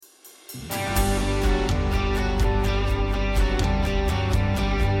Hello,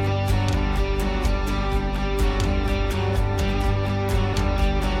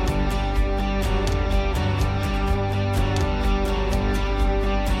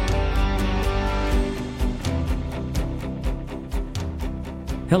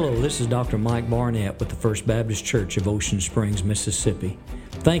 this is Dr. Mike Barnett with the First Baptist Church of Ocean Springs, Mississippi.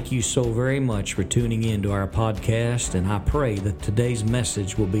 Thank you so very much for tuning in to our podcast, and I pray that today's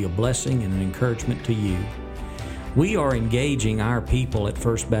message will be a blessing and an encouragement to you. We are engaging our people at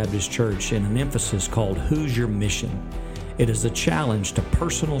First Baptist Church in an emphasis called Who's Your Mission? It is a challenge to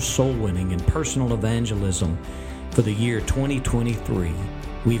personal soul winning and personal evangelism for the year 2023.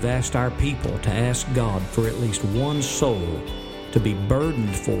 We've asked our people to ask God for at least one soul to be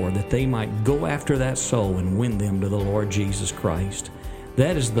burdened for, that they might go after that soul and win them to the Lord Jesus Christ.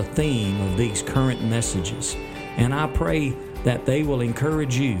 That is the theme of these current messages, and I pray that they will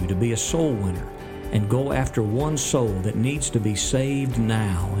encourage you to be a soul winner and go after one soul that needs to be saved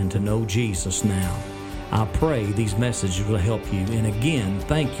now and to know Jesus now. I pray these messages will help you, and again,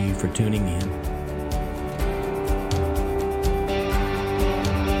 thank you for tuning in.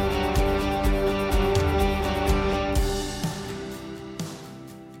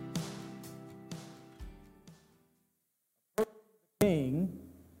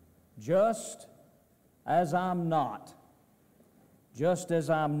 Just as I'm not. Just as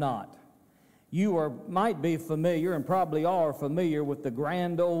I'm not. You might be familiar, and probably are familiar, with the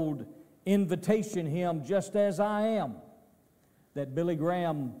grand old invitation hymn, Just As I Am, that Billy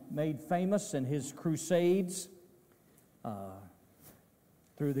Graham made famous in his crusades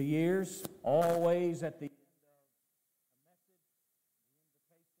through the years, always at the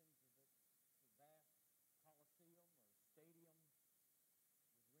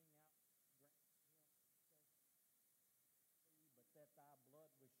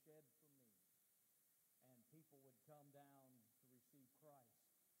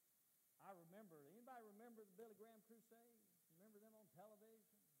Remember the Billy Graham Crusade? Remember them on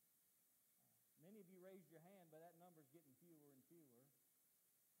television? Many of you raised your hand, but that number's getting fewer and fewer.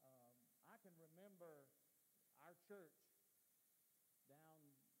 I can remember our church down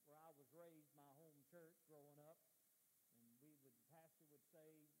where I was raised, my home church growing up, and the pastor would say,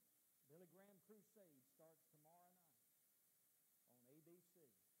 Billy Graham Crusade starts tomorrow night on ABC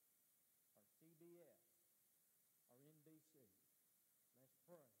or CBS or NBC. Let's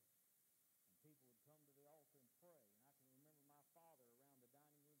pray. People would come to the altar and pray. And I can remember my father around the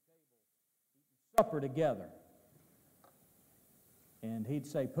dining room table eating supper together. And he'd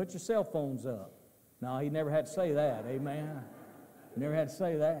say, put your cell phones up. No, he never had to say that. Amen. Never had to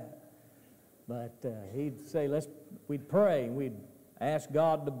say that. But he'd say, we'd pray, and we'd ask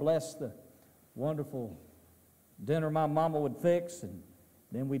God to bless the wonderful dinner my mama would fix. And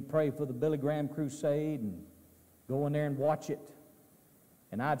then we'd pray for the Billy Graham Crusade and go in there and watch it.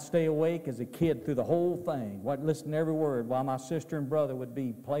 And I'd stay awake as a kid through the whole thing, listen to every word, while my sister and brother would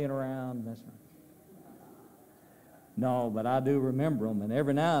be playing around. No, but I do remember them. And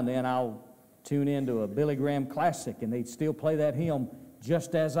every now and then I'll tune into a Billy Graham classic, and they'd still play that hymn,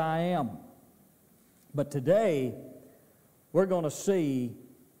 Just As I Am. But today, we're going to see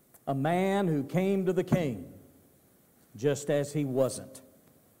a man who came to the King just as he wasn't,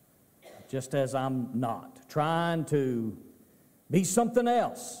 just as I'm not, trying to be something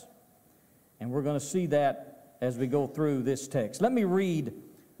else. And we're going to see that as we go through this text. Let me read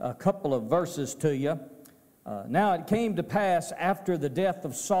a couple of verses to you. Now it came to pass after the death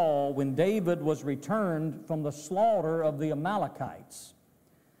of Saul, when David was returned from the slaughter of the Amalekites,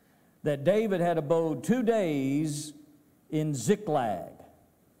 that David had abode 2 days in Ziklag.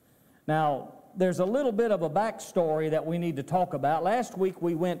 Now, there's a little bit of a backstory that we need to talk about. Last week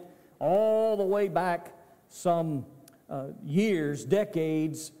we went all the way back some years,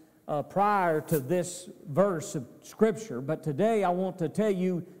 decades prior to this verse of Scripture. But today I want to tell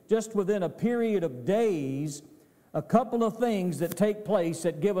you, just within a period of days, a couple of things that take place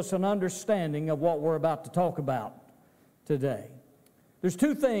that give us an understanding of what we're about to talk about today. There's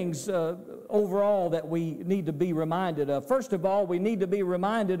two things overall that we need to be reminded of. First of all, we need to be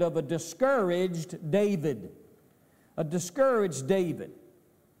reminded of a discouraged David. A discouraged David.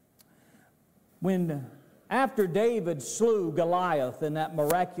 After David slew Goliath in that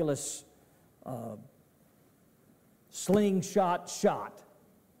miraculous slingshot shot,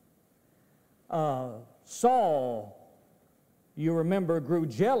 Saul, you remember, grew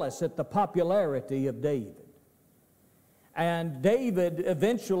jealous at the popularity of David. And David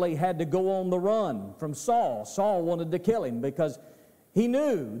eventually had to go on the run from Saul. Saul wanted to kill him because he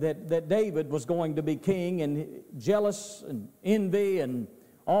knew that David was going to be king, and jealous and envy and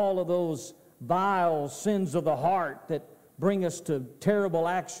all of those vile sins of the heart that bring us to terrible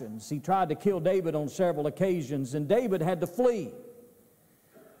actions. He tried to kill David on several occasions, and David had to flee.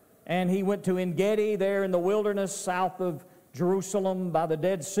 And he went to En-Gedi there in the wilderness south of Jerusalem by the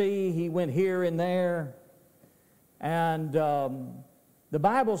Dead Sea. He went here and there. And the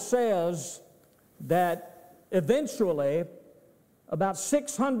Bible says that eventually about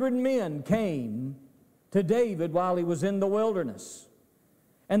 600 men came to David while he was in the wilderness.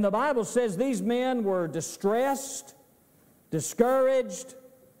 And the Bible says these men were distressed, discouraged,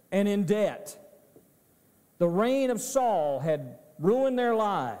 and in debt. The reign of Saul had ruined their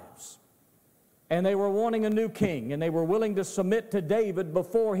lives, and they were wanting a new king, and they were willing to submit to David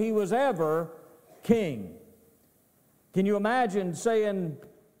before he was ever king. Can you imagine saying,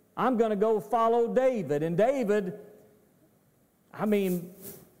 I'm going to go follow David? And David,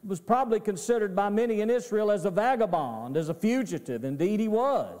 was probably considered by many in Israel as a vagabond, as a fugitive. Indeed, he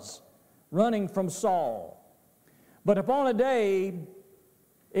was, running from Saul. But upon a day,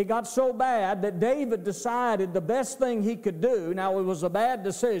 it got so bad that David decided the best thing he could do, now it was a bad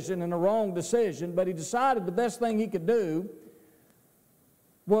decision and a wrong decision, but he decided the best thing he could do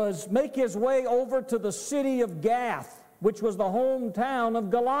was make his way over to the city of Gath, which was the hometown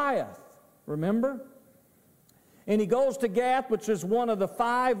of Goliath. Remember? And he goes to Gath, which is one of the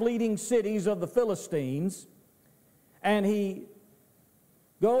 5 leading cities of the Philistines, and he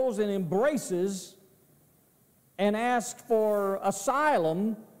goes and embraces and asks for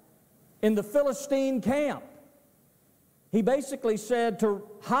asylum in the Philistine camp. He basically said, to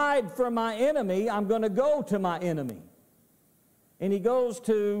hide from my enemy, I'm going to go to my enemy. And he goes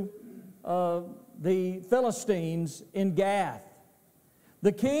to the Philistines in Gath.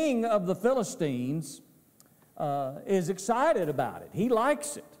 The king of the Philistines is excited about it. He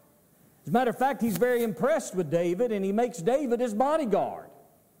likes it. As a matter of fact, he's very impressed with David, and he makes David his bodyguard.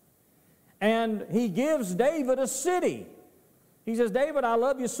 And he gives David a city. He says, David, I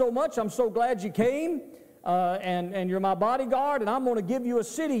love you so much. I'm so glad you came, and you're my bodyguard, and I'm going to give you a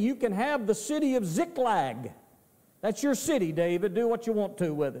city. You can have the city of Ziklag. That's your city, David. Do what you want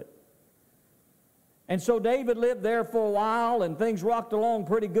to with it. And so David lived there for a while, and things rocked along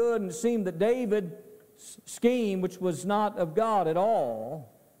pretty good, and it seemed that David's scheme, which was not of God at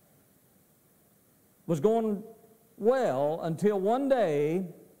all, was going well until one day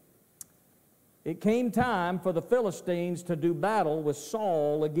it came time for the Philistines to do battle with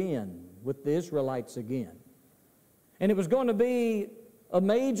Saul again, with the Israelites again. And it was going to be a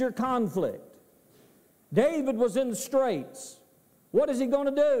major conflict. David was in the straits. What is he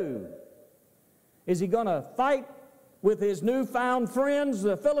going to do? Is he going to fight with his newfound friends,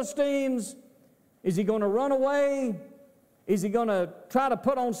 the Philistines? Is he going to run away? Is he going to try to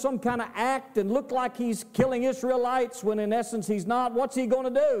put on some kind of act and look like he's killing Israelites when in essence he's not? What's he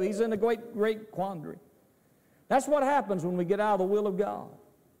going to do? He's in a great quandary. That's what happens when we get out of the will of God.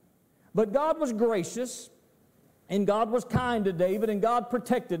 But God was gracious, and God was kind to David, and God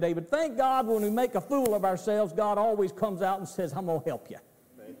protected David. Thank God when we make a fool of ourselves, God always comes out and says, I'm going to help you.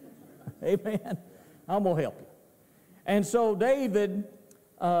 Amen. I'm going to help you. And so David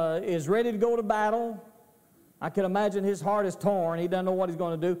is ready to go to battle. I can imagine his heart is torn. He doesn't know what he's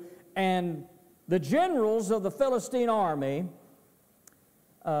going to do. And the generals of the Philistine army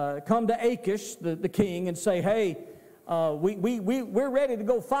come to Achish, the king, and say, hey, we're ready to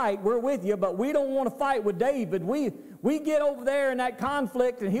go fight. We're with you, but we don't want to fight with David. We get over there in that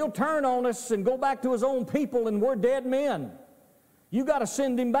conflict, and he'll turn on us and go back to his own people, and we're dead men. You got to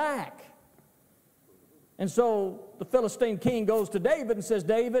send him back. And so the Philistine king goes to David and says,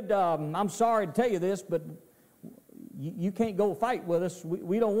 David, I'm sorry to tell you this, but you can't go fight with us.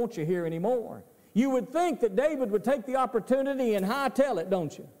 We don't want you here anymore. You would think that David would take the opportunity and hightail it,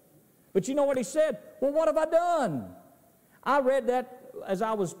 don't you? But you know what he said? Well, what have I done? I read that as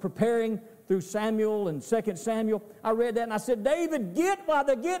I was preparing through Samuel and 2 Samuel. I read that and I said, David, get while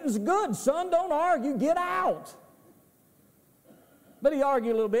the getting's good, son. Don't argue. Get out. But he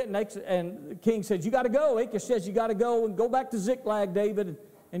argued a little bit, and the king said, you got to go. Achish says, you got to go and go back to Ziklag, David,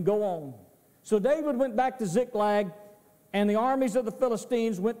 and go on. So David went back to Ziklag, and the armies of the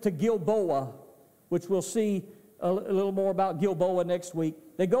Philistines went to Gilboa, which we'll see a little more about Gilboa next week.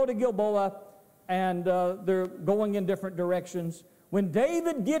 They go to Gilboa, and they're going in different directions. When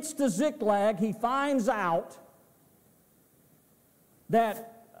David gets to Ziklag, he finds out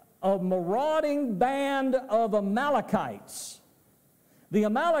that a marauding band of Amalekites. The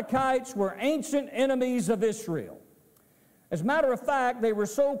Amalekites were ancient enemies of Israel. As a matter of fact, they were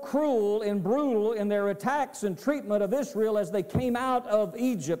so cruel and brutal in their attacks and treatment of Israel as they came out of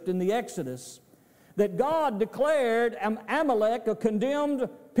Egypt in the Exodus that God declared Amalek a condemned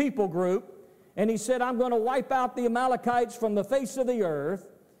people group, and he said, I'm going to wipe out the Amalekites from the face of the earth.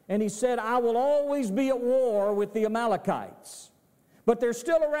 And he said, I will always be at war with the Amalekites. But they're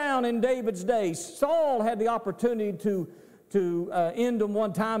still around in David's day. Saul had the opportunity to end them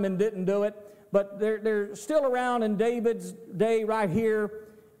one time and didn't do it. But they're still around in David's day right here.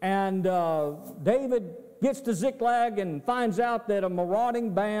 And David gets to Ziklag and finds out that a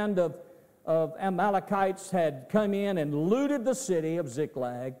marauding band of Amalekites had come in and looted the city of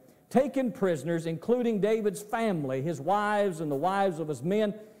Ziklag, taken prisoners, including David's family, his wives and the wives of his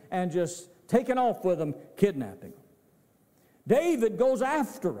men, and just taken off with them, kidnapping them. David goes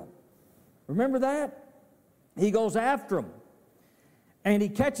after them. Remember that? He goes after them, and he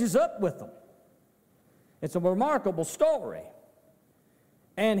catches up with them. It's a remarkable story.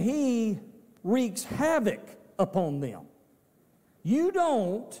 And he wreaks havoc upon them. You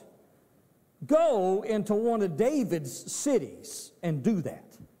don't go into one of David's cities and do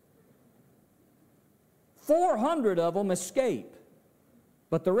that. 400 of them escape,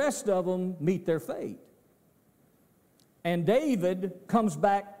 but the rest of them meet their fate. And David comes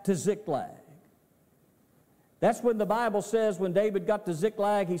back to Ziklag. That's when the Bible says when David got to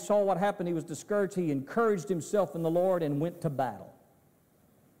Ziklag, he saw what happened, he was discouraged, he encouraged himself in the Lord and went to battle.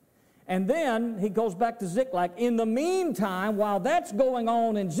 And then he goes back to Ziklag. In the meantime, while that's going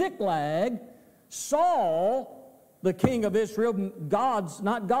on in Ziklag, Saul, the king of Israel,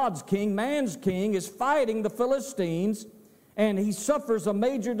 not God's king, man's king, is fighting the Philistines, and he suffers a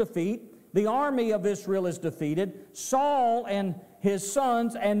major defeat. The army of Israel is defeated. Saul and his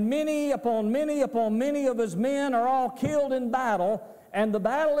sons and many upon many upon many of his men are all killed in battle, and the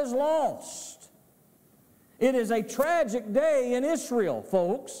battle is lost. It is a tragic day in Israel,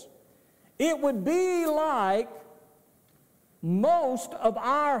 folks. It would be like most of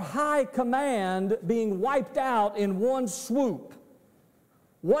our high command being wiped out in one swoop.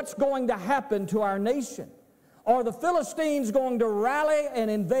 What's going to happen to our nation? Are the Philistines going to rally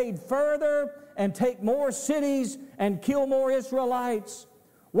and invade further and take more cities and kill more Israelites?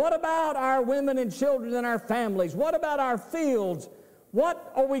 What about our women and children and our families? What about our fields?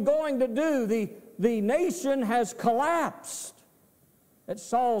 What are we going to do? The nation has collapsed at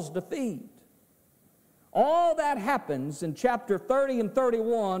Saul's defeat. All that happens in chapter 30 and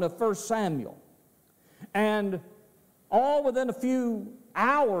 31 of 1 Samuel. And all within a few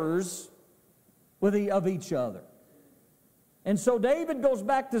hours of each other. And so David goes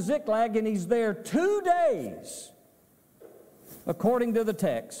back to Ziklag, and he's there 2 days, according to the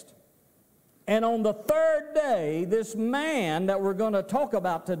text. And on the third day, this man that we're going to talk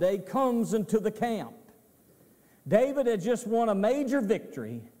about today comes into the camp. David had just won a major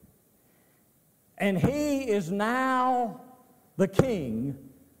victory, and he is now the king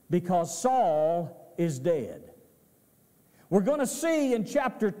because Saul is dead. We're going to see in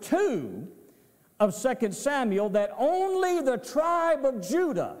chapter 2 of 2 Samuel that only the tribe of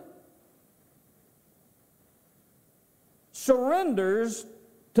Judah surrenders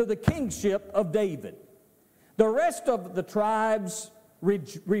to the kingship of David. The rest of the tribes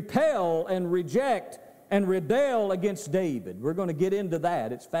repel and reject and rebel against David. We're going to get into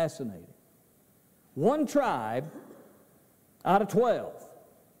that. It's fascinating. One tribe out of 12.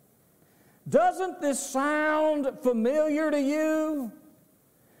 Doesn't this sound familiar to you?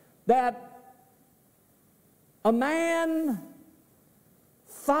 That a man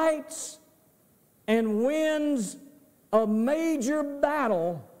fights and wins a major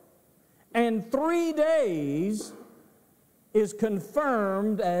battle, and 3 days is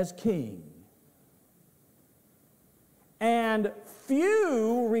confirmed as king. And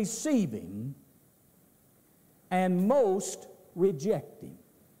few receive him, and most reject him.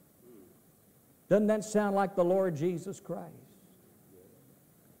 Doesn't that sound like the Lord Jesus Christ?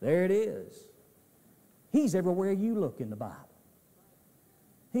 There it is. He's everywhere you look in the Bible.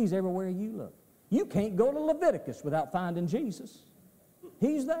 He's everywhere you look. You can't go to Leviticus without finding Jesus.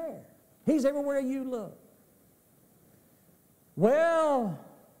 He's there. He's everywhere you look. Well,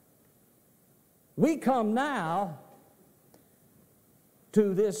 we come now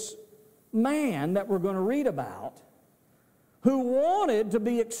to this man that we're going to read about who wanted to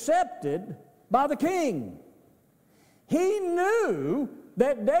be accepted by the king. He knew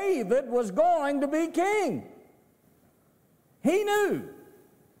that David was going to be king. He knew.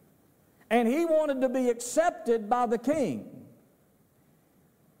 And he wanted to be accepted by the king.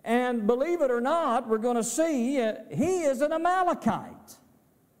 And believe it or not, we're going to see he is an Amalekite.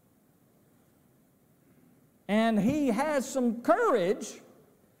 And he has some courage.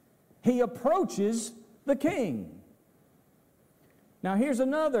 He approaches the king. Now here's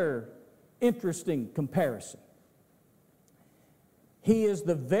another interesting comparison. He is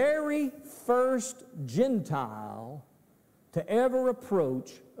the very first Gentile to ever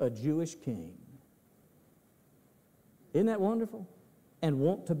approach a Jewish king. Isn't that wonderful? And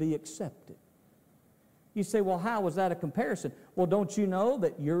want to be accepted. You say, well, how was that a comparison? Well, don't you know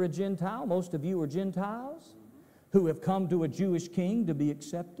that you're a Gentile? Most of you are Gentiles who have come to a Jewish king to be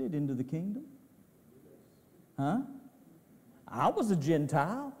accepted into the kingdom. Huh? I was a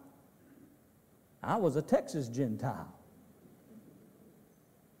Gentile. I was a Texas Gentile.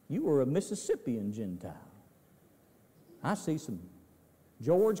 You were a Mississippian Gentile. I see some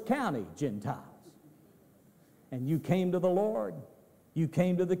George County Gentiles. And you came to the Lord. You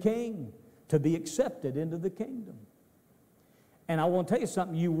came to the King to be accepted into the kingdom. And I want to tell you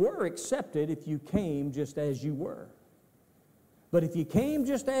something. You were accepted if you came just as you were. But if you came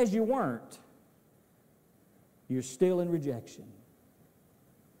just as you weren't, you're still in rejection.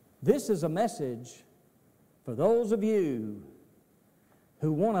 This is a message for those of you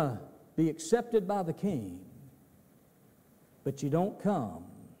who want to be accepted by the King, but you don't come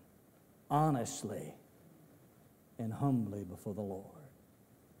honestly and humbly before the Lord.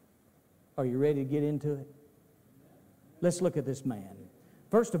 Are you ready to get into it? Let's look at this man.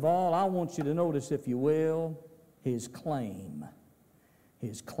 First of all, I want you to notice, if you will, his claim.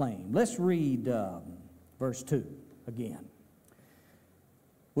 His claim. Let's read verse 2 again.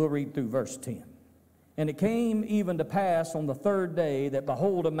 We'll read through verse 10. And it came even to pass on the third day that,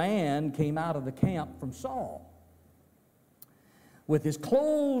 behold, a man came out of the camp from Saul, with his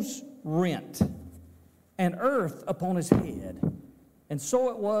clothes rent, and earth upon his head. And so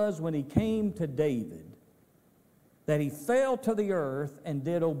it was, when he came to David, that he fell to the earth and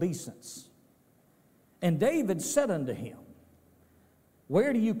did obeisance. And David said unto him,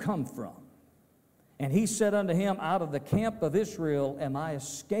 Where do you come from? And he said unto him, Out of the camp of Israel am I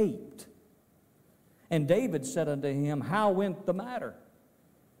escaped. And David said unto him, How went the matter?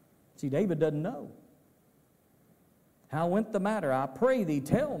 See, David doesn't know. How went the matter? I pray thee,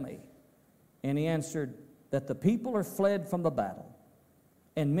 tell me. And he answered, That the people are fled from the battle,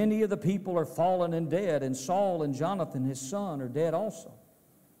 and many of the people are fallen and dead, and Saul and Jonathan his son are dead also.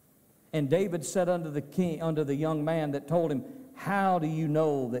 And David said unto the king, unto the young man that told him, How do you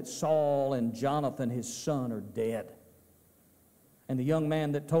know that Saul and Jonathan his son are dead? And the young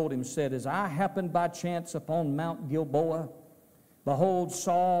man that told him said, As I happened by chance upon Mount Gilboa, behold,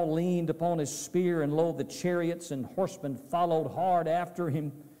 Saul leaned upon his spear, and lo, the chariots and horsemen followed hard after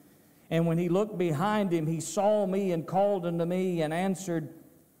him. And when he looked behind him, he saw me and called unto me and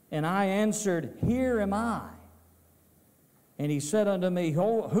I answered, Here am I. And he said unto me,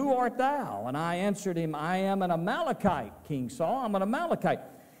 Who art thou? And I answered him, I am an Amalekite, King Saul, I'm an Amalekite.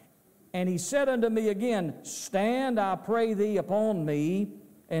 And he said unto me again, Stand, I pray thee, upon me,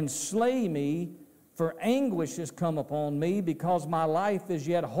 and slay me, for anguish is come upon me, because my life is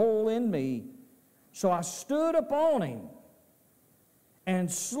yet whole in me. So I stood upon him, and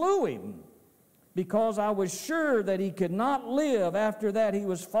slew him, because I was sure that he could not live after that he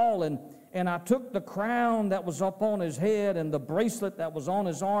was fallen. And I took the crown that was upon his head, and the bracelet that was on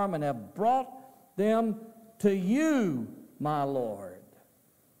his arm, and have brought them to you, my Lord.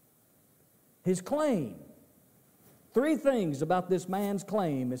 His claim. Three things about this man's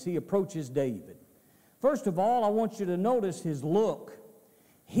claim as he approaches David. First of all, I want you to notice his look.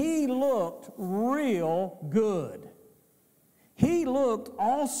 He looked real good. He looked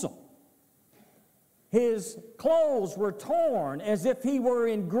awesome. His clothes were torn as if he were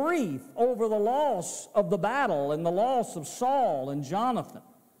in grief over the loss of the battle and the loss of Saul and Jonathan.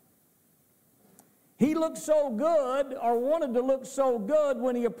 He looked so good, or wanted to look so good,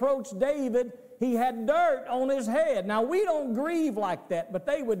 when he approached David. He had dirt on his head. Now, we don't grieve like that, but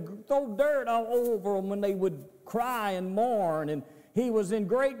they would throw dirt all over him when they would cry and mourn. And he was in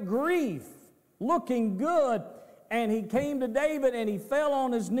great grief, looking good. And he came to David, and he fell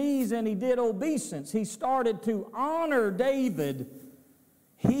on his knees, and he did obeisance. He started to honor David.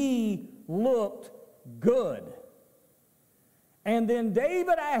 He looked good. And then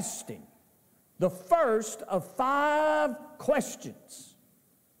David asked him the first of 5 questions.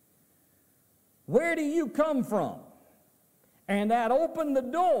 Where do you come from? And that opened the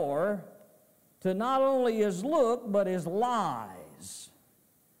door to not only his look, but his lies.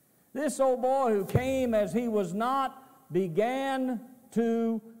 This old boy who came as he was not began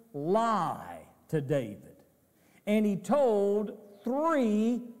to lie to David. And he told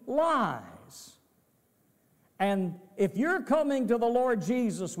 3 lies. And if you're coming to the Lord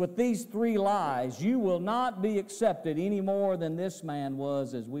Jesus with these 3 lies, you will not be accepted any more than this man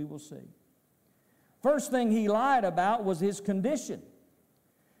was, as we will see. First thing he lied about was his condition.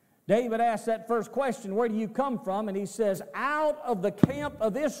 David asked that first question, where do you come from? And he says, out of the camp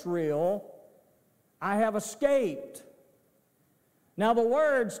of Israel, I have escaped. Now the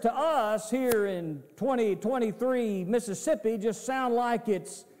words to us here in 2023 Mississippi just sound like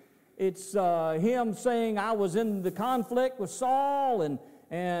it's him saying, I was in the conflict with Saul,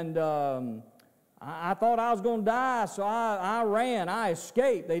 and I thought I was going to die, so I ran, I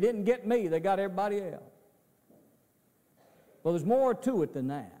escaped. They didn't get me, they got everybody else. Well, there's more to it than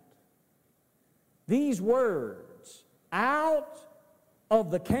that. These words, out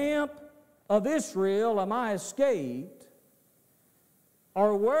of the camp of Israel am I escaped,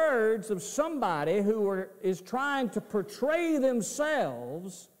 are words of somebody who is trying to portray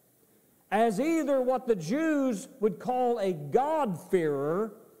themselves as either what the Jews would call a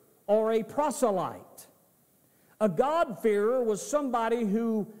God-fearer or a proselyte. A God-fearer was somebody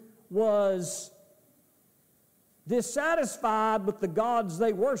who was dissatisfied with the gods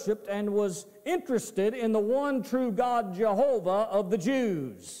they worshiped and was interested in the one true God, Jehovah, of the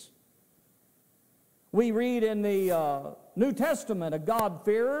Jews. We read in the New Testament a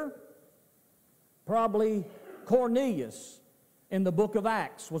God-fearer, probably Cornelius in the book of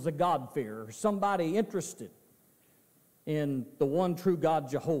Acts was a God-fearer, somebody interested in the one true God,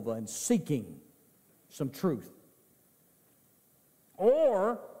 Jehovah, and seeking some truth.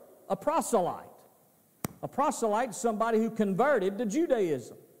 Or a proselyte. A proselyte is somebody who converted to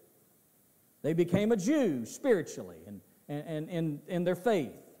Judaism. They became a Jew spiritually and in their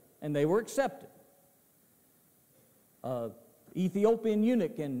faith, and they were accepted. Ethiopian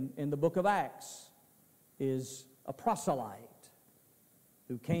eunuch in the book of Acts is a proselyte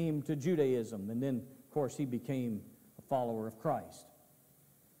who came to Judaism, and then, of course, he became a follower of Christ.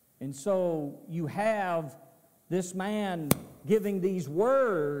 And so you have this man giving these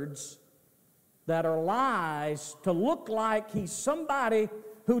words that are lies to look like he's somebody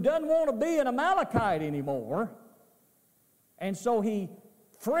who doesn't want to be an Amalekite anymore. And so he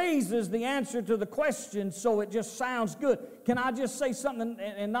phrases the answer to the question so it just sounds good. Can I just say something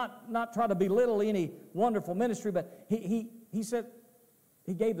and not try to belittle any wonderful ministry, but he said,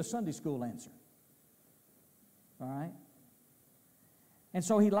 he gave the Sunday school answer. All right? And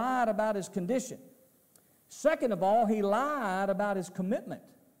so he lied about his condition. Second of all, he lied about his commitment.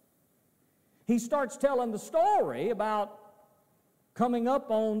 He starts telling the story about coming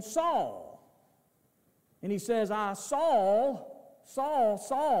up on Saul. And he says, Saul,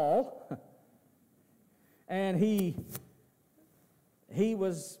 and he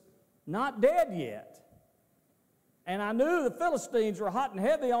was not dead yet. And I knew the Philistines were hot and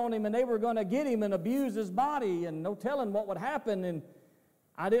heavy on him, and they were going to get him and abuse his body, and no telling what would happen. And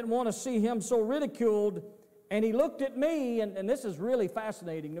I didn't want to see him so ridiculed. And he looked at me, and this is really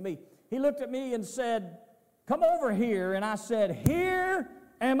fascinating to me. He looked at me and said, come over here. And I said, here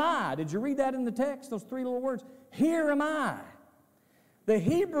am I. Did you read that in the text, those three little words? Here am I. The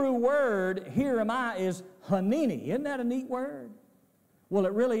Hebrew word, here am I, is hanini. Isn't that a neat word? Well,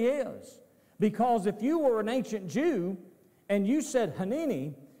 it really is. Because if you were an ancient Jew and you said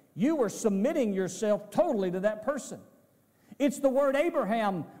hanini, you were submitting yourself totally to that person. It's the word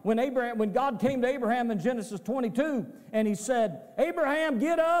Abraham. When God came to Abraham in Genesis 22, and he said, Abraham,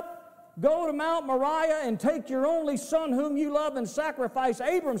 get up, go to Mount Moriah, and take your only son whom you love and sacrifice.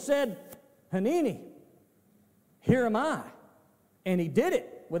 Abram said, hanini, here am I. And he did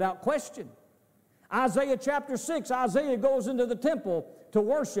it without question. Isaiah chapter 6, Isaiah goes into the temple to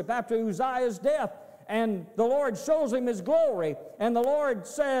worship after Uzziah's death, and the Lord shows him his glory, and the Lord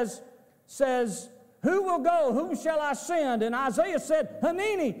says, who will go? Whom shall I send? And Isaiah said,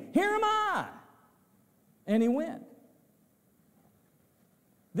 hanini, here am I. And he went.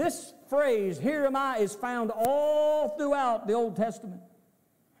 This phrase, here am I, is found all throughout the Old Testament.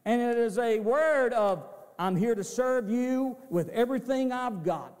 And it is a word of, I'm here to serve you with everything I've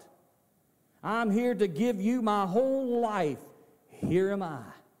got. I'm here to give you my whole life. Here am I.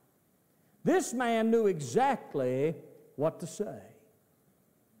 This man knew exactly what to say.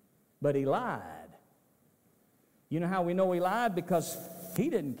 But he lied. You know how we know he lied? Because he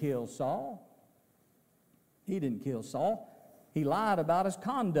didn't kill Saul. He didn't kill Saul. He lied about his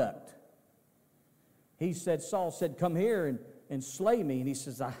conduct. He said, Saul said, come here and slay me. And he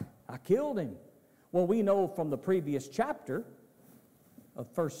says, I killed him. Well, we know from the previous chapter of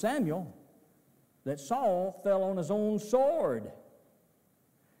 1 Samuel that Saul fell on his own sword.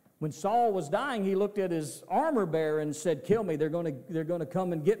 When Saul was dying, he looked at his armor bearer and said, kill me. They're going to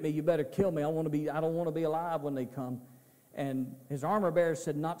come and get me. You better kill me. I don't want to be alive when they come. And his armor bearer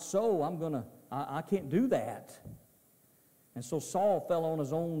said, not so. I can't do that. And so Saul fell on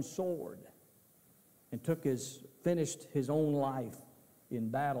his own sword and finished his own life. in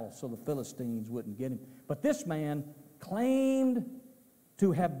battle so the Philistines wouldn't get him. But this man claimed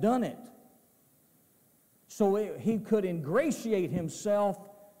to have done it so he could ingratiate himself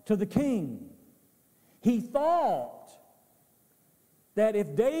to the king. He thought that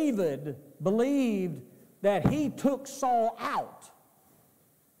if David believed that he took Saul out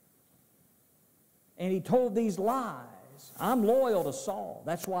and he told these lies, I'm loyal to Saul,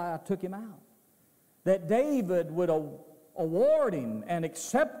 that's why I took him out, that David would award him and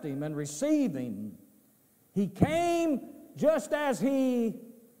accept him and receive him. He came just as he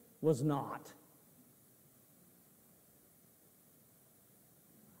was not.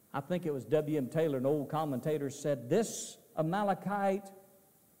 I think it was W.M. Taylor, an old commentator, said this Amalekite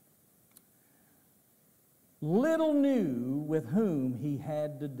little knew with whom he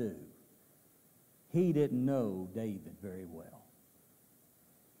had to do. He didn't know David very well.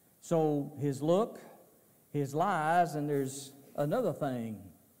 So his look, his lies, and there's another thing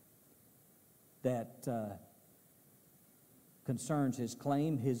that concerns his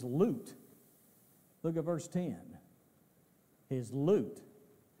claim, his loot. Look at verse 10. His loot.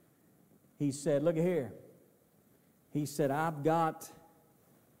 He said, look at here. He said, I've got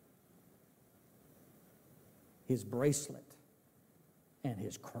his bracelet and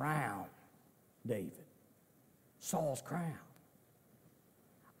his crown, David. Saul's crown.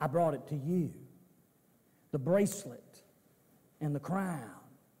 I brought it to you. The bracelet and the crown,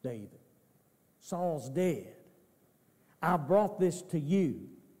 David. Saul's dead. I brought this to you,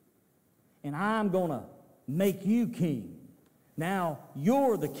 and I'm going to make you king. Now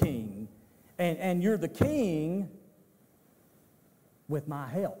you're the king, and you're the king with my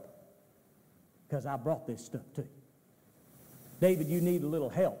help, because I brought this stuff to you. David, you need a little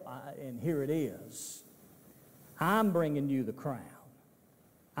help, and here it is. I'm bringing you the crown.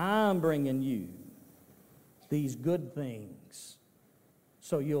 I'm bringing you these good things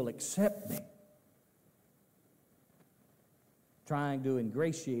so you'll accept me. Trying to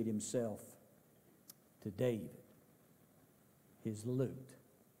ingratiate himself to David, his loot.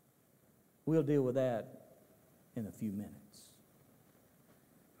 We'll deal with that in a few minutes.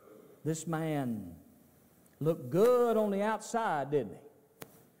 This man looked good on the outside, didn't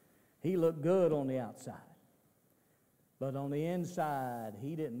he? He looked good on the outside. But on the inside,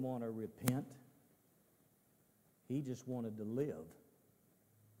 he didn't want to repent. He just wanted to live.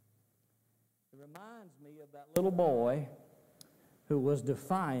 It reminds me of that little boy who was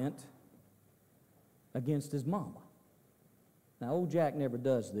defiant against his mama. Now, old Jack never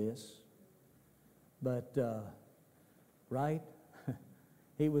does this, but, right?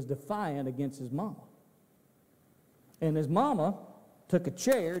 He was defiant against his mama. And his mama took a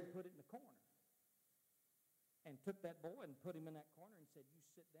chair and put it in the corner. And took that boy and put him in that corner and said, you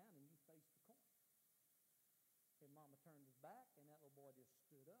sit down and you face the corner. And mama turned his back, and that little boy just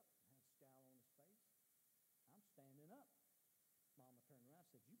stood up and had a scowl on his face. I'm standing up. Mama turned around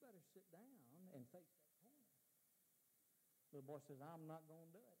and said, you better sit down and face that corner. Little boy says, I'm not going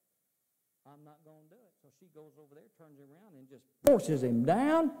to do it. I'm not going to do it. So she goes over there, turns around, and just forces him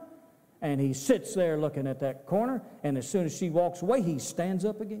down. And he sits there looking at that corner. And as soon as she walks away, he stands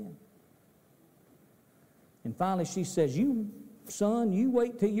up again. And finally she says, you, son, you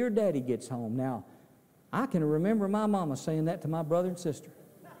wait till your daddy gets home. Now, I can remember my mama saying that to my brother and sister.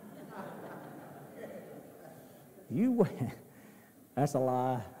 You wait. That's a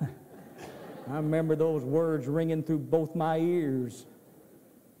lie. I remember those words ringing through both my ears.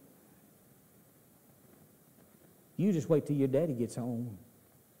 You just wait till your daddy gets home.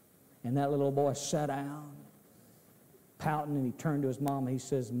 And that little boy sat down, pouting, and he turned to his mama. He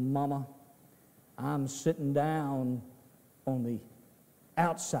says, Mama, I'm sitting down on the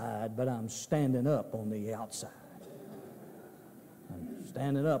outside, but I'm standing up on the outside. I'm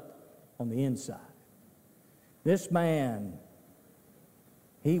standing up on the inside. This man,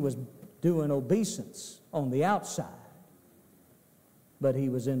 he was doing obeisance on the outside, but he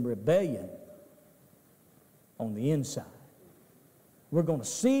was in rebellion on the inside. We're going to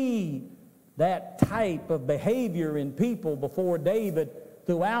see that type of behavior in people before David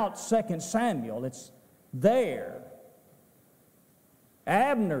throughout 2 Samuel. It's there.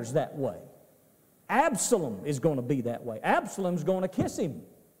 Abner's that way. Absalom is going to be that way. Absalom's going to kiss him.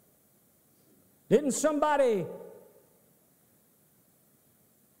 Didn't somebody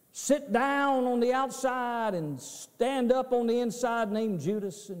sit down on the outside and stand up on the inside named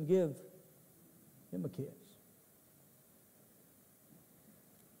Judas and give him a kiss?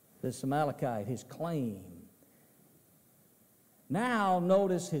 This Amalekite, his claim. Now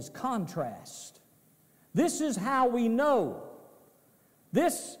notice his contrast. This is how we know.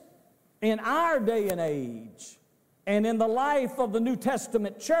 This, in our day and age, And in the life of the New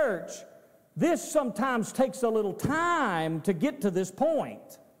Testament church, this sometimes takes a little time to get to this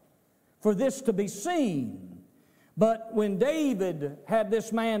point, for this to be seen. But when David had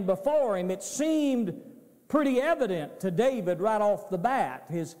this man before him, it seemed pretty evident to David right off the bat,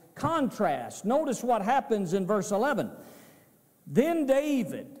 his contrast. Notice what happens in verse 11. Then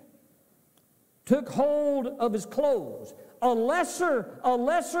David took hold of his clothes. A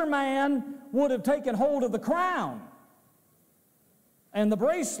lesser man would have taken hold of the crown and the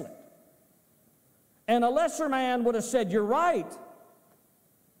bracelet. And a lesser man would have said, "You're right.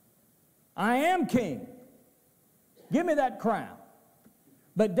 I am king. Give me that crown."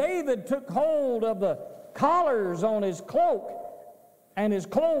 But David took hold of the collars on his cloak and his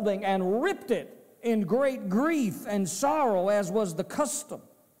clothing and ripped it in great grief and sorrow, as was the custom.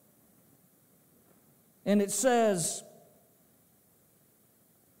 And it says,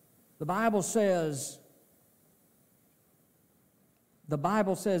 the Bible says,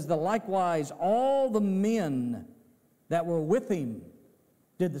 that likewise all the men that were with him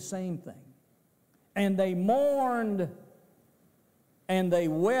did the same thing. And they mourned and they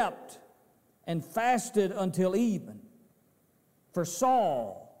wept and fasted until even for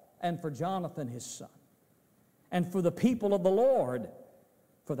Saul and for Jonathan his son, and for the people of the Lord,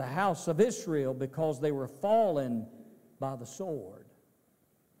 for the house of Israel, because they were fallen by the sword.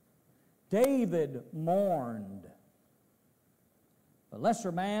 David mourned. A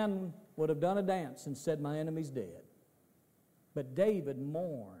lesser man would have done a dance and said, "My enemy's dead." But David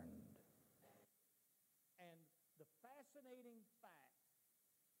mourned. And the fascinating fact,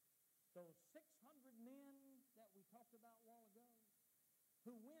 those 600 men that we talked about a while ago,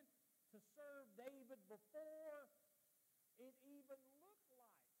 who went to serve David before it even looked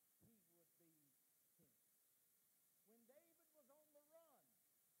like he would be king. When David was on the run,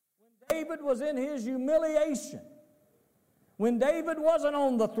 when David was in his humiliation, when David wasn't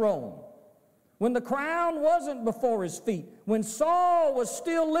on the throne, when the crown wasn't before his feet, when Saul was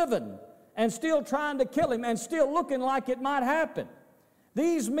still living and still trying to kill him and still looking like it might happen,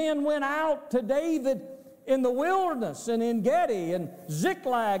 these men went out to David in the wilderness and in Gedi and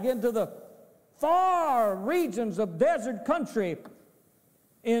Ziklag, into the far regions of desert country,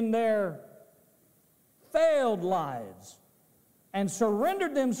 in their failed lives, and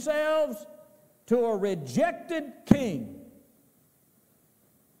surrendered themselves to a rejected king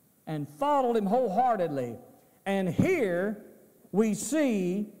and followed him wholeheartedly. And here we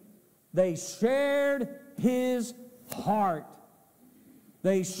see they shared his heart.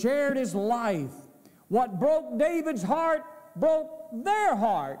 They shared his life. What broke David's heart broke their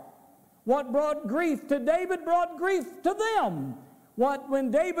heart. What brought grief to David brought grief to them. When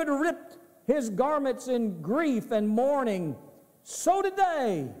David ripped his garments in grief and mourning, so did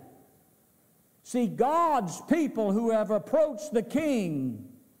they. See, God's people who have approached the king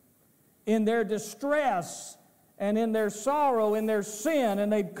in their distress and in their sorrow, in their sin,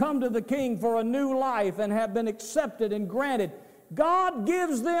 and they've come to the king for a new life and have been accepted and granted, God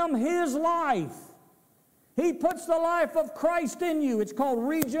gives them his life. He puts the life of Christ in you. It's called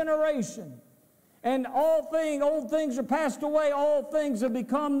regeneration. And old things are passed away, all things have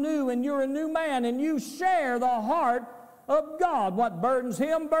become new, and you're a new man, and you share the heart of God. What burdens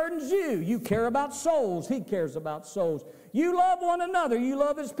him burdens you. You care about souls, he cares about souls. You love one another, you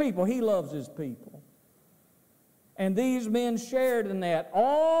love his people, he loves his people. And these men shared in that,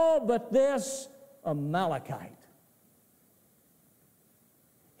 all but this Amalekite.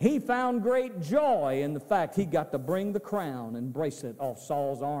 He found great joy in the fact he got to bring the crown and bracelet off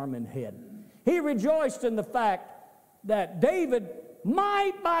Saul's arm and head. He rejoiced in the fact that David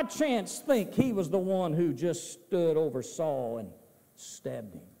might by chance think he was the one who just stood over Saul and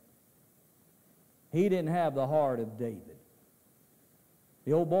stabbed him. He didn't have the heart of David.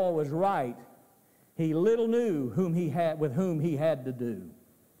 The old boy was right. He little knew with whom he had to do.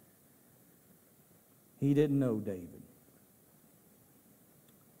 He didn't know David.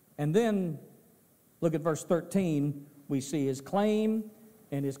 And then, look at verse 13. We see his claim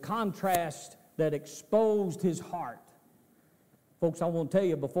and his contrast that exposed his heart. Folks, I want to tell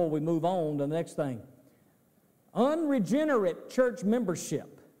you before we move on to the next thing. Unregenerate church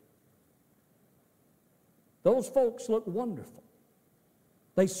membership. Those folks look wonderful.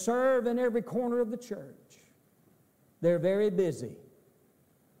 They serve in every corner of the church. They're very busy.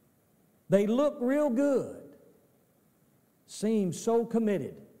 They look real good. Seem so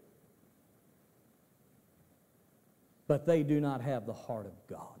committed. But they do not have the heart of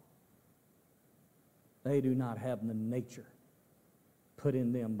God. They do not have the nature put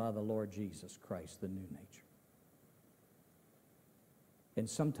in them by the Lord Jesus Christ, the new nature. And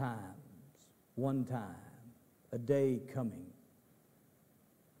sometimes, one time, a day coming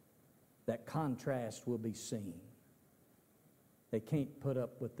that contrast will be seen. They can't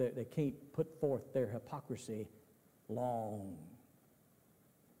put forth their hypocrisy long.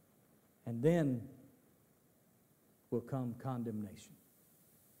 And then will come condemnation.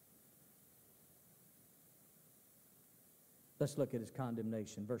 Let's look at his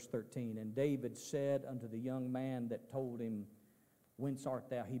condemnation. Verse 13. And David said unto the young man that told him, Whence art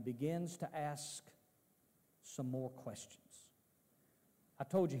thou? He begins to ask some more questions. I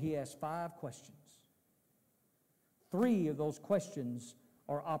told you he asked 5 questions. 3 of those questions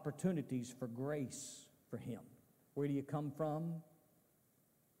are opportunities for grace for him. Where do you come from?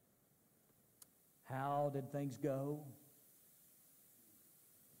 How did things go?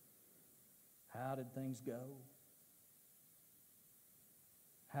 How did things go?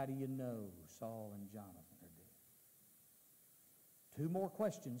 How do you know Saul and Jonathan are dead? 2 more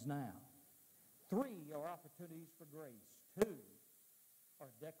questions now. 3 are opportunities for grace. 2 are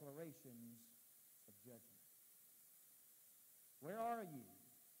declarations of judgment. Where are you?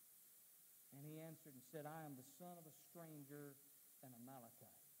 And he answered and said, I am the son of a stranger and a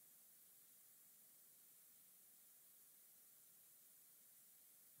Amalekite.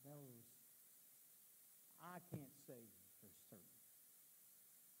 I can't say for certain.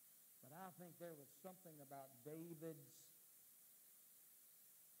 But I think there was something about David's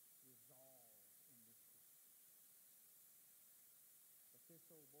resolve in this case. But this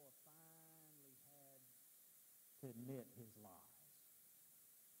old boy finally had to admit his lies.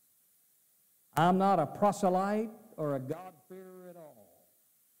 I'm not a proselyte or a God-fearer at all.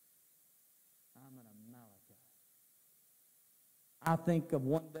 I'm an Amalekite. I think of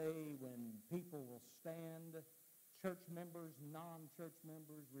one day when people will stand, church members, non-church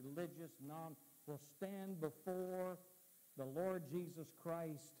members, religious, will stand before the Lord Jesus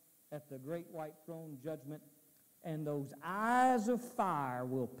Christ at the great white throne judgment, and those eyes of fire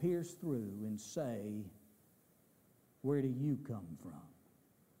will pierce through and say, where do you come from?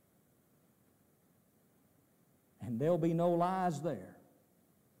 And there'll be no lies there,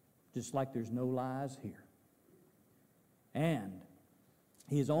 just like there's no lies here. And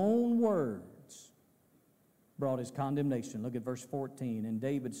his own words brought his condemnation. Look at verse 14. And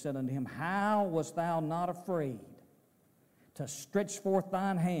David said unto him, How wast thou not afraid to stretch forth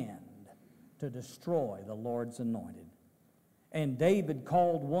thine hand to destroy the Lord's anointed? And David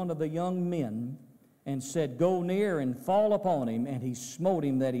called one of the young men and said, Go near and fall upon him. And he smote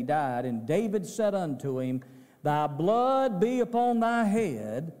him that he died. And David said unto him, Thy blood be upon thy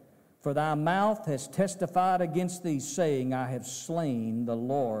head, for thy mouth has testified against thee, saying, I have slain the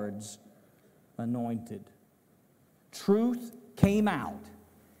Lord's anointed. Truth came out.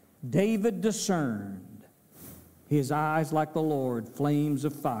 David discerned. His eyes like the Lord, flames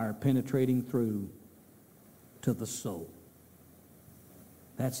of fire penetrating through to the soul.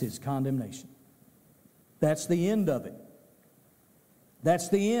 That's his condemnation. That's the end of it. That's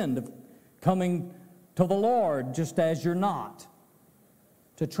the end of coming to the Lord just as you're not,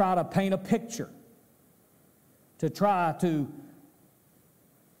 to try to paint a picture, to try to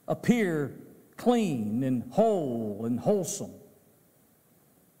appear clean and whole and wholesome.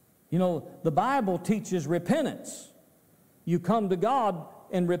 You know, the Bible teaches repentance. You come to God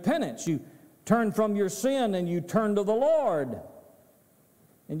in repentance. You turn from your sin and you turn to the Lord.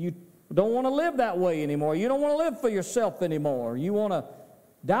 And you don't want to live that way anymore. You don't want to live for yourself anymore. You want to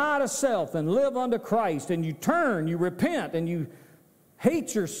die to self and live unto Christ. And you turn, you repent, and you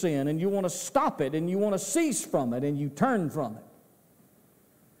hate your sin, and you want to stop it, and you want to cease from it, and you turn from it.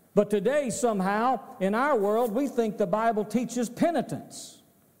 But today, somehow, in our world, we think the Bible teaches penitence.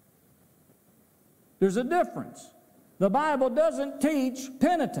 There's a difference. The Bible doesn't teach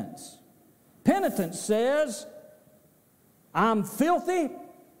penitence. Penitence says, I'm filthy,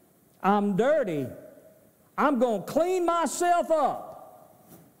 I'm dirty, I'm going to clean myself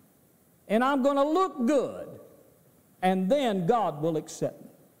up, and I'm going to look good, and then God will accept me.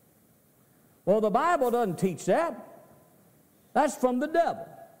 Well, the Bible doesn't teach that. That's from the devil.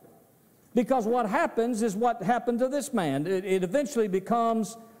 Because what happens is what happened to this man. It eventually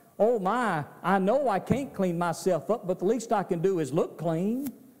becomes, oh my, I know I can't clean myself up, but the least I can do is look clean.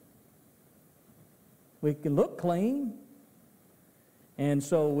 We can look clean. And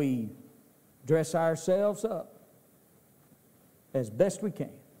so we dress ourselves up as best we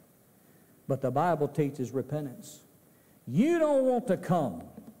can. But the Bible teaches repentance. You don't want to come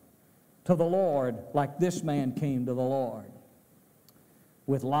to the Lord like this man came to the Lord,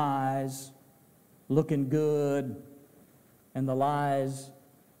 with lies, looking good, and the lies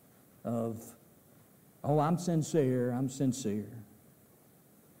of, oh, I'm sincere, I'm sincere.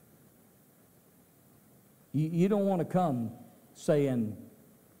 You don't want to come saying,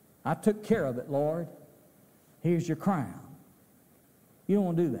 I took care of it, Lord. Here's your crown. You don't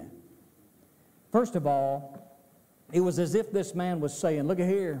want to do that. First of all, it was as if this man was saying, look at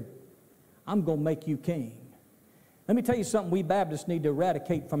here, I'm going to make you king. Let me tell you something we Baptists need to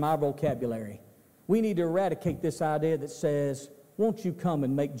eradicate from our vocabulary. We need to eradicate this idea that says, won't you come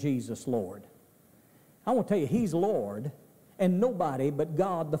and make Jesus Lord? I want to tell you, He's Lord, and nobody but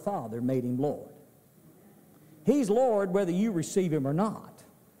God the Father made Him Lord. He's Lord whether you receive Him or not.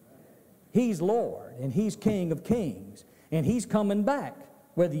 He's Lord, and He's King of kings, and He's coming back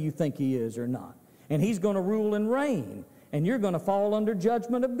whether you think He is or not. And He's going to rule and reign, and you're going to fall under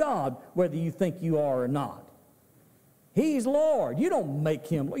judgment of God whether you think you are or not. He's Lord. You don't make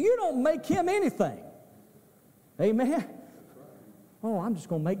Him anything. Amen? Oh, I'm just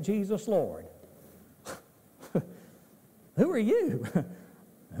going to make Jesus Lord. Who are you?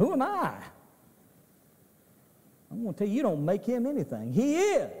 Who am I? I'm going to tell you, you don't make Him anything. He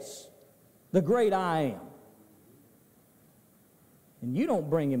is the great I am. And you don't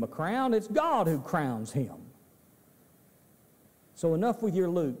bring Him a crown. It's God who crowns Him. So enough with your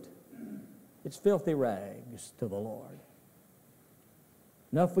loot. It's filthy rags to the Lord.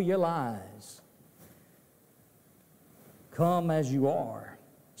 Enough with your lies. Come as you are.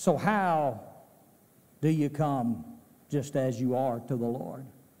 So how do you come just as you are to the Lord?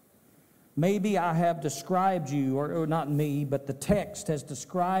 Maybe I have described you, or not me, but the text has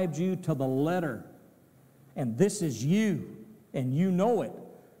described you to the letter. And this is you, and you know it.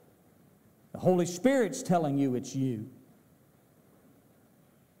 The Holy Spirit's telling you it's you.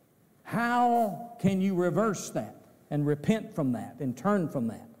 How can you reverse that and repent from that and turn from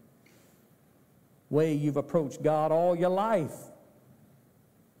that? Way you've approached God all your life.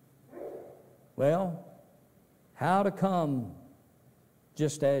 Well, how to come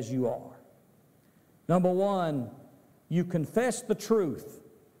just as you are. Number one, you confess the truth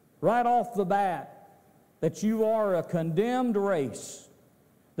right off the bat that you are a condemned race.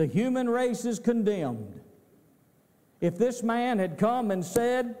 The human race is condemned. If this man had come and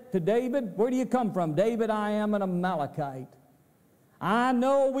said to David, where do you come from? David, I am an Amalekite. I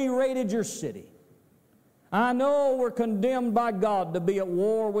know we raided your city. I know we're condemned by God to be at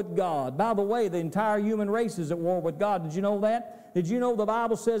war with God. By the way, the entire human race is at war with God. Did you know that? Did you know the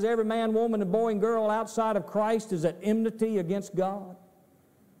Bible says every man, woman, and boy and girl outside of Christ is at enmity against God?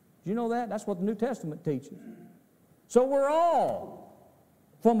 Did you know that? That's what the New Testament teaches. So we're all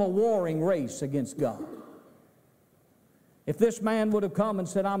from a warring race against God. If this man would have come and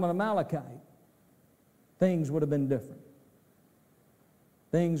said, I'm an Amalekite, things would have been different.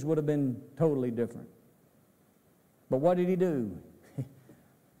 Things would have been totally different. But what did he do?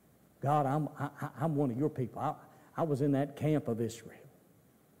 God, I'm one of your people. I was in that camp of Israel.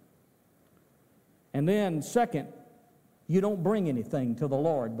 And then, second, you don't bring anything to the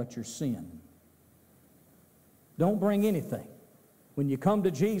Lord but your sin. Don't bring anything. When you come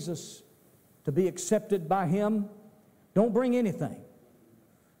to Jesus to be accepted by Him, don't bring anything.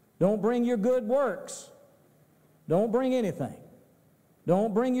 Don't bring your good works. Don't bring anything.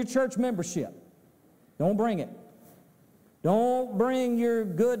 Don't bring your church membership. Don't bring it. Don't bring your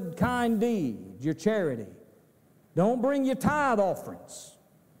good, kind deeds, your charity. Don't bring your tithe offerings.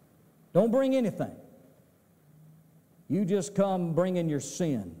 Don't bring anything. You just come bringing your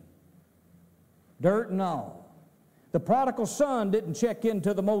sin. Dirt and all. The prodigal son didn't check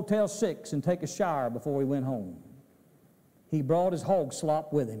into the Motel 6 and take a shower before he went home. He brought his hog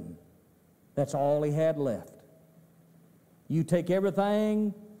slop with him. That's all he had left. You take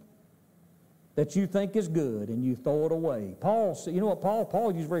everything that you think is good and you throw it away. Paul said, you know what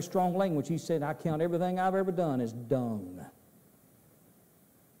Paul used very strong language. He said, I count everything I've ever done as dung.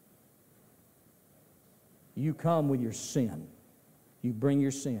 You come with your sin. You bring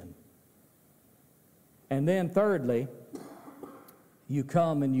your sin. And then thirdly, you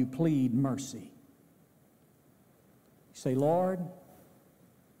come and you plead mercy. You say, Lord,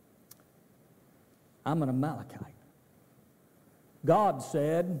 I'm an Amalekite. God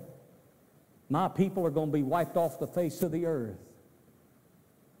said, my people are going to be wiped off the face of the earth.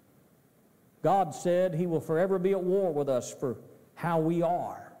 God said He will forever be at war with us for how we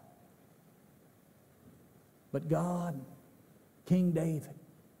are. But God, King David,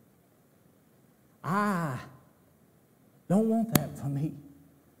 I don't want that for me.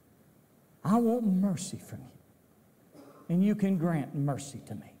 I want mercy from you. And you can grant mercy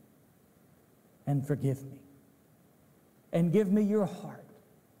to me and forgive me and give me your heart.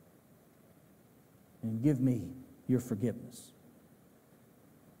 And give me your forgiveness.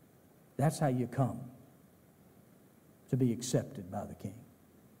 That's how you come to be accepted by the King.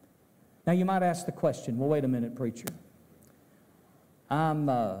 Now you might ask the question, well, wait a minute, preacher. I'm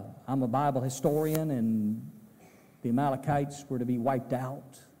a Bible historian, and the Amalekites were to be wiped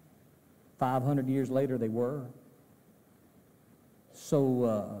out. 500 years later they were.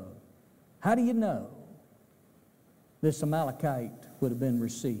 So how do you know this Amalekite would have been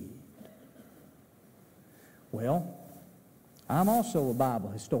received? Well, I'm also a Bible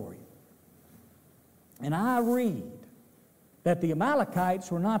historian. And I read that the Amalekites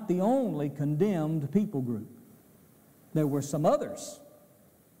were not the only condemned people group. There were some others.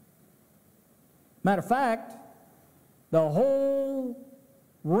 Matter of fact, the whole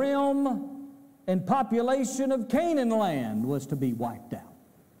realm and population of Canaan land was to be wiped out.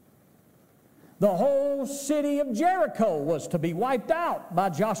 The whole city of Jericho was to be wiped out by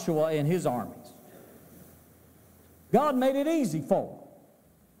Joshua and his armies. God made it easy for them.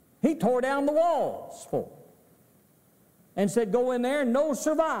 He tore down the walls for them and said, go in there, no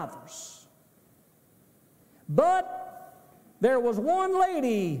survivors. But there was one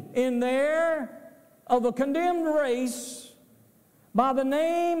lady in there of a condemned race by the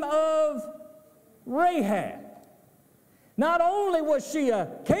name of Rahab. Not only was she a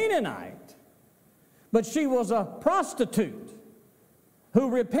Canaanite, but she was a prostitute who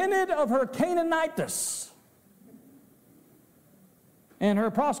repented of her Canaanitis and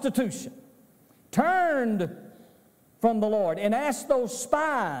her prostitution, turned from the Lord and asked those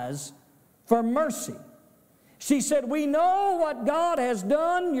spies for mercy. She said, we know what God has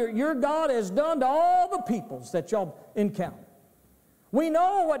done, your God has done to all the peoples that y'all encounter. We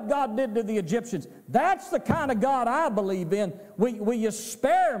know what God did to the Egyptians. That's the kind of God I believe in. Will you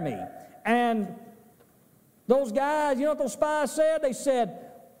spare me? And those guys, you know what those spies said? They said,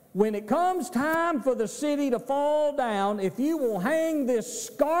 when it comes time for the city to fall down, if you will hang this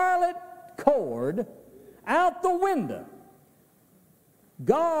scarlet cord out the window,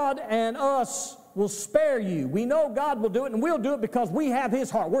 God and us will spare you. We know God will do it, and we'll do it because we have His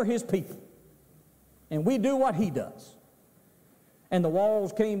heart. We're His people. And we do what He does. And the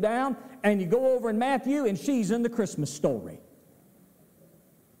walls came down, and you go over in Matthew, and she's in the Christmas story.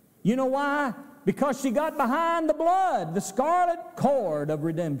 You know why? Because she got behind the blood, the scarlet cord of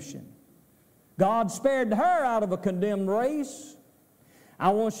redemption. God spared her out of a condemned race. I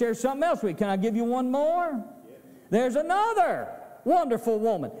want to share something else with you. Can I give you one more? There's another wonderful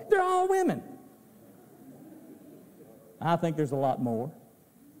woman. They're all women. I think there's a lot more,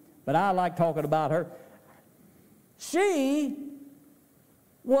 but I like talking about her. She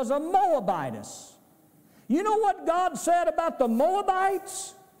was a Moabitess. You know what God said about the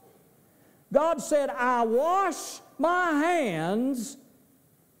Moabites? God said, I wash my hands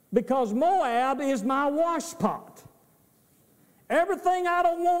because Moab is my wash pot. Everything I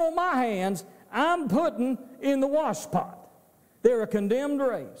don't want on my hands, I'm putting in the wash pot. They're a condemned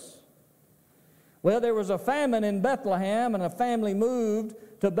race. Well, there was a famine in Bethlehem, and a family moved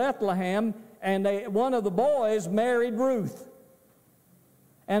to Bethlehem, and one of the boys married Ruth.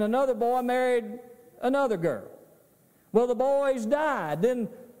 And another boy married another girl. Well, the boys died. Then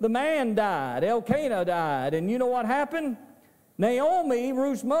the man died. Elkanah died. And you know what happened? Naomi,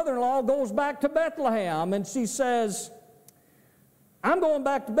 Ruth's mother-in-law, goes back to Bethlehem, and she says, I'm going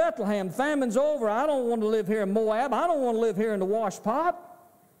back to Bethlehem. Famine's over. I don't want to live here in Moab. I don't want to live here in the wash pot.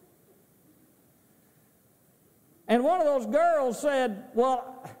 And one of those girls said,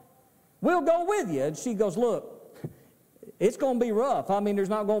 well, we'll go with you. And she goes, look, it's going to be rough. I mean, there's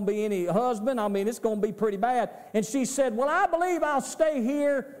not going to be any husband. I mean, it's going to be pretty bad. And she said, well, I believe I'll stay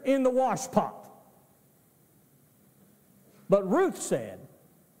here in the wash pot. But Ruth said,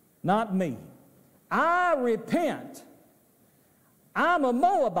 not me. I repent. I'm a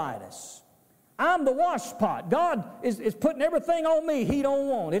Moabitess. I'm the wash pot. God is putting everything on me He don't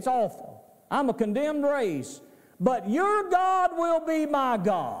want. It's awful. I'm a condemned race. But your God will be my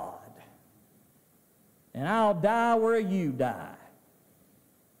God. And I'll die where you die.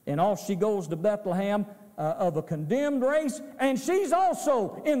 And off she goes to Bethlehem of a condemned race, and she's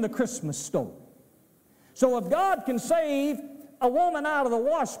also in the Christmas story. So if God can save a woman out of the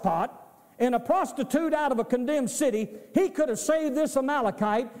wash pot and a prostitute out of a condemned city, He could have saved this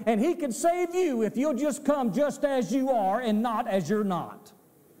Amalekite, and He can save you if you'll just come just as you are and not as you're not.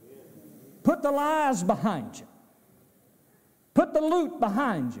 Put the lies behind you. Put the loot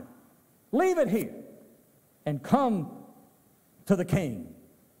behind you. Leave it here and come to the King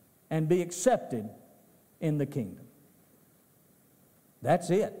and be accepted in the kingdom. That's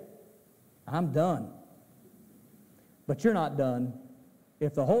it. I'm done. But you're not done.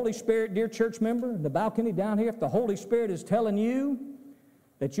 If the Holy Spirit, dear church member, in the balcony down here, if the Holy Spirit is telling you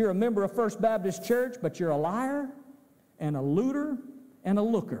that you're a member of First Baptist Church, but you're a liar and a looter and a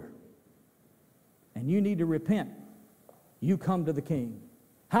looker, and you need to repent, you come to the King.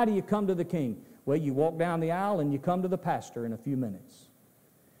 How do you come to the King? Well, you walk down the aisle and you come to the pastor in a few minutes.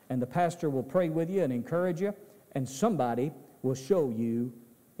 And the pastor will pray with you and encourage you, and somebody will show you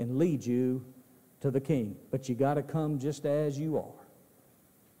and lead you to the King. But you got to come just as you are.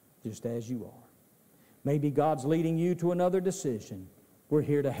 Just as you are. Maybe God's leading you to another decision. We're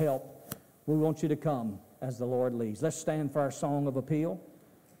here to help. We want you to come as the Lord leads. Let's stand for our song of appeal.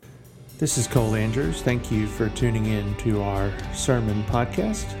 This is Cole Andrews. Thank you for tuning in to our sermon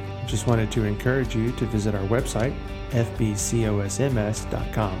podcast. Just wanted to encourage you to visit our website, fbcosms.com.